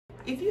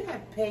If you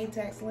have paid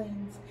tax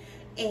liens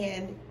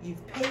and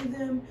you've paid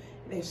them,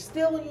 they're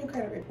still in your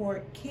credit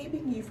report,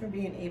 keeping you from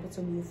being able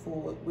to move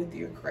forward with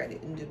your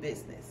credit and do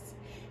business,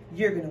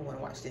 you're going to want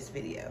to watch this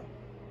video.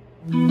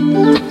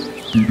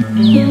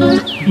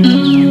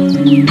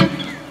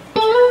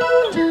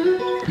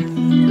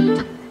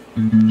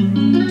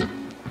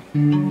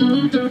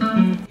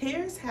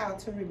 Here's how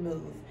to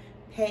remove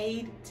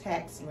paid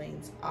tax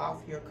liens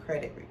off your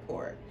credit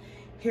report.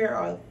 Here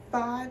are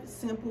 5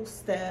 simple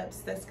steps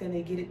that's going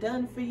to get it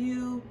done for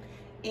you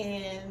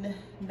in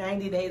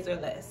 90 days or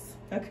less.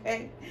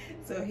 Okay,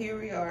 so here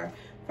we are.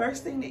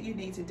 First thing that you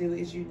need to do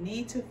is you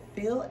need to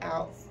fill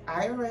out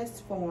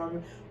IRS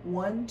form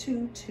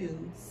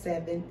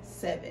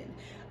 12277.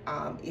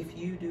 If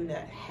you do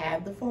not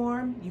have the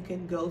form, you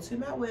can go to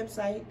my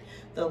website.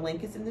 The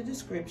link is in the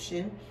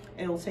description,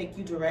 and it will take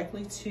you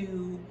directly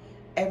to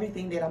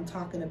everything that I'm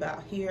talking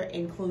about here,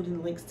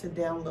 including links to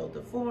download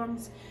the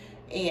forms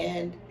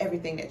and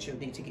everything that you'll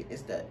need to get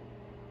this done.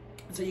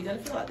 So you're going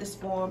to fill out this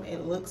form.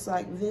 It looks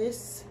like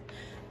this.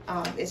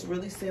 It's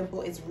really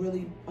simple. It's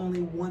really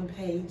only 1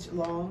 page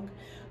long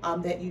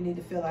that you need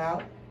to fill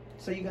out.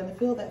 So you're going to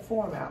fill that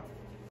form out.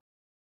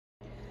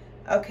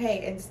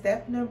 Okay, and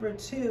step number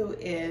 2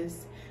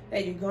 is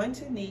that you're going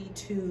to need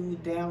to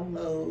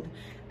download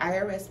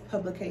IRS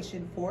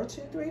Publication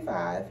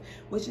 4235,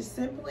 which is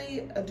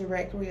simply a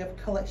directory of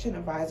collection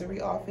advisory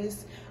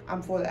office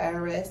for the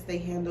IRS. They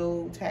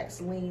handle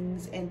tax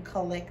liens and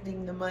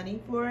collecting the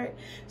money for it.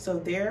 So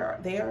they are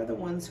the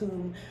ones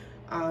whom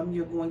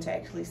you're going to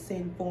actually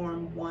send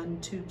form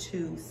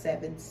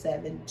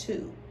 12277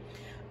 to.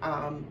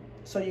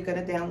 So you're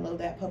going to download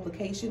that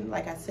publication.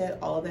 Like I said,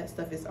 all of that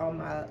stuff is on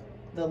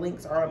the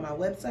links are on my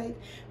website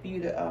for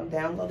you to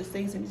download these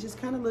things, and it just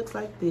kind of looks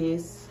like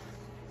this.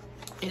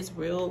 It's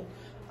real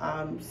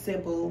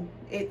simple.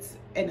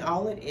 And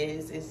all it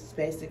is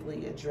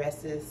basically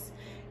addresses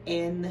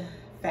and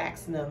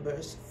fax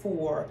numbers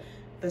for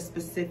the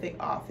specific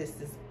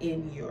offices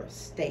in your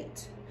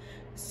state.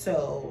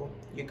 So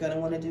you're going to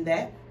want to do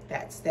that.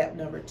 That's step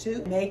number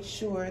 2. Make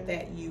sure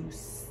that you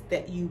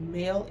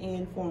mail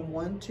in form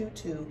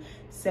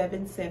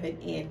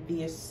 12277 in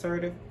via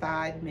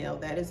certified mail.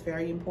 That is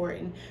very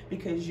important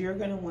because you're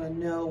going to want to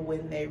know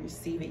when they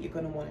receive it. You're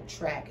going to want to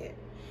track it.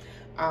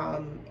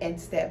 And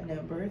step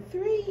number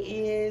 3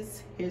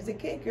 is, here's the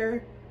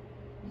kicker,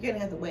 you're going to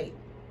have to wait.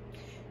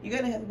 You're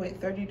going to have to wait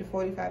 30 to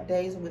 45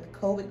 days, and with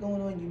COVID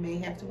going on, you may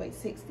have to wait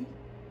 60.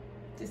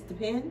 Just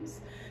depends.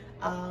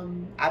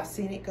 I've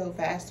seen it go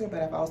faster,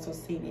 but I've also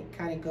seen it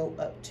kind of go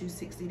up to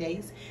 60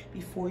 days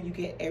before you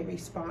get a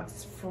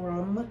response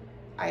from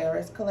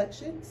IRS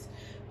collections.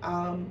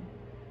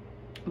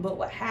 But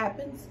what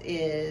happens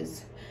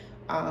is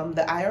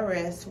the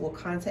IRS will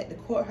contact the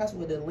courthouse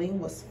where the lien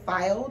was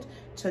filed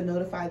to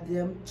notify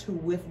them to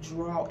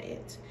withdraw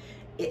it.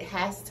 It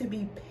has to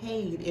be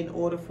paid in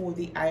order for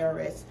the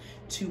IRS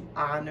to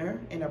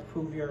honor and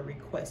approve your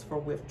request for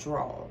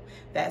withdrawal.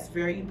 That's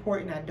very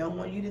important. I don't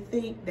want you to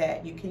think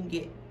that you can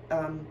get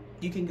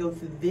you can go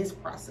through this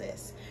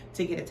process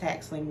to get a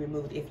tax lien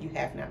removed if you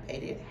have not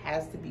paid it. It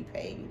has to be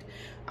paid.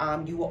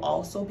 You will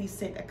also be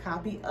sent a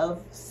copy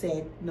of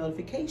said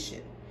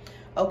notification.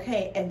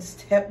 Okay, and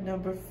step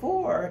number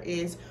 4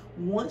 is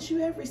once you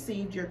have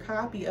received your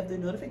copy of the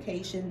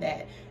notification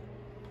that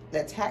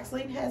the tax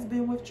lien has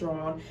been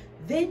withdrawn,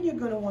 then you're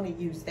going to want to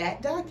use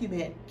that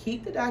document,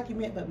 keep the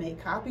document, but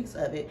make copies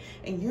of it,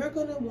 and you're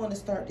going to want to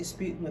start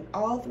disputing with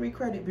all 3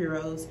 credit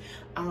bureaus.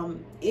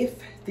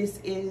 If this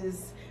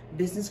is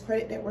business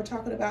credit that we're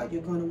talking about,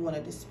 you're going to want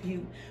to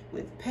dispute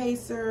with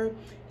Pacer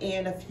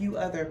and a few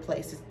other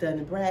places,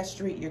 Dun &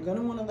 Bradstreet. You're going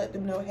to want to let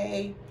them know,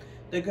 hey,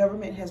 the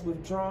government has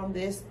withdrawn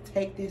this,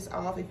 take this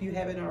off. If you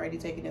haven't already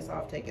taken this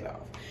off, take it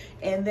off.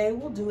 And they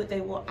will do it.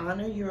 They will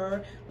honor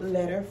your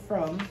letter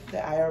from the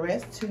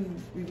IRS to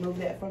remove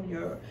that from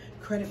your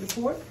credit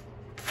report.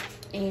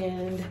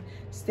 And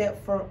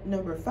step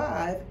number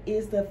 5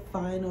 is the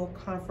final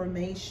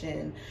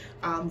confirmation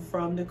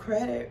from the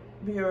credit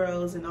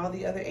bureaus and all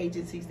the other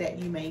agencies that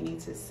you may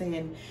need to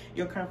send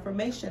your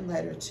confirmation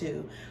letter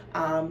to.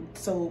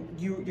 So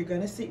you're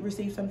going to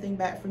receive something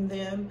back from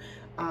them.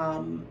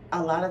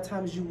 A lot of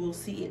times you will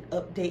see an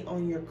update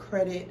on your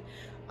credit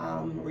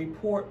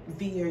report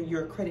via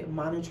your credit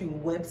monitoring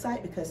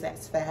website because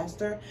that's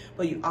faster,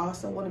 but you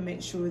also want to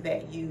make sure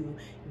that you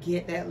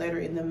get that letter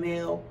in the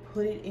mail,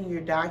 put it in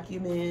your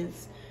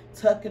documents,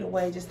 tuck it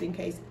away just in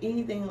case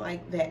anything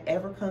like that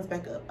ever comes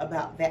back up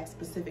about that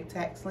specific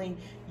tax lien.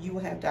 You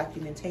will have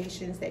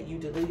documentations that you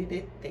deleted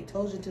it, they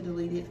told you to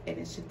delete it, and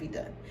it should be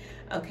done.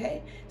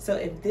 Okay, so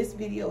if this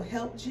video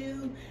helped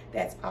you,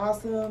 that's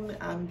awesome.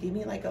 Give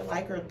me like a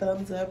like or a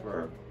thumbs up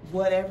or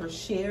whatever.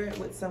 Share it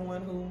with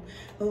someone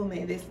who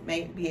may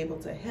be able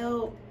to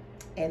help.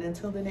 And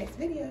until the next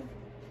video.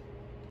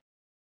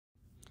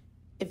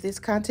 If this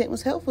content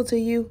was helpful to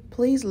you,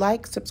 please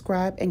like,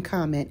 subscribe, and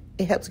comment.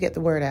 It helps get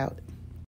the word out.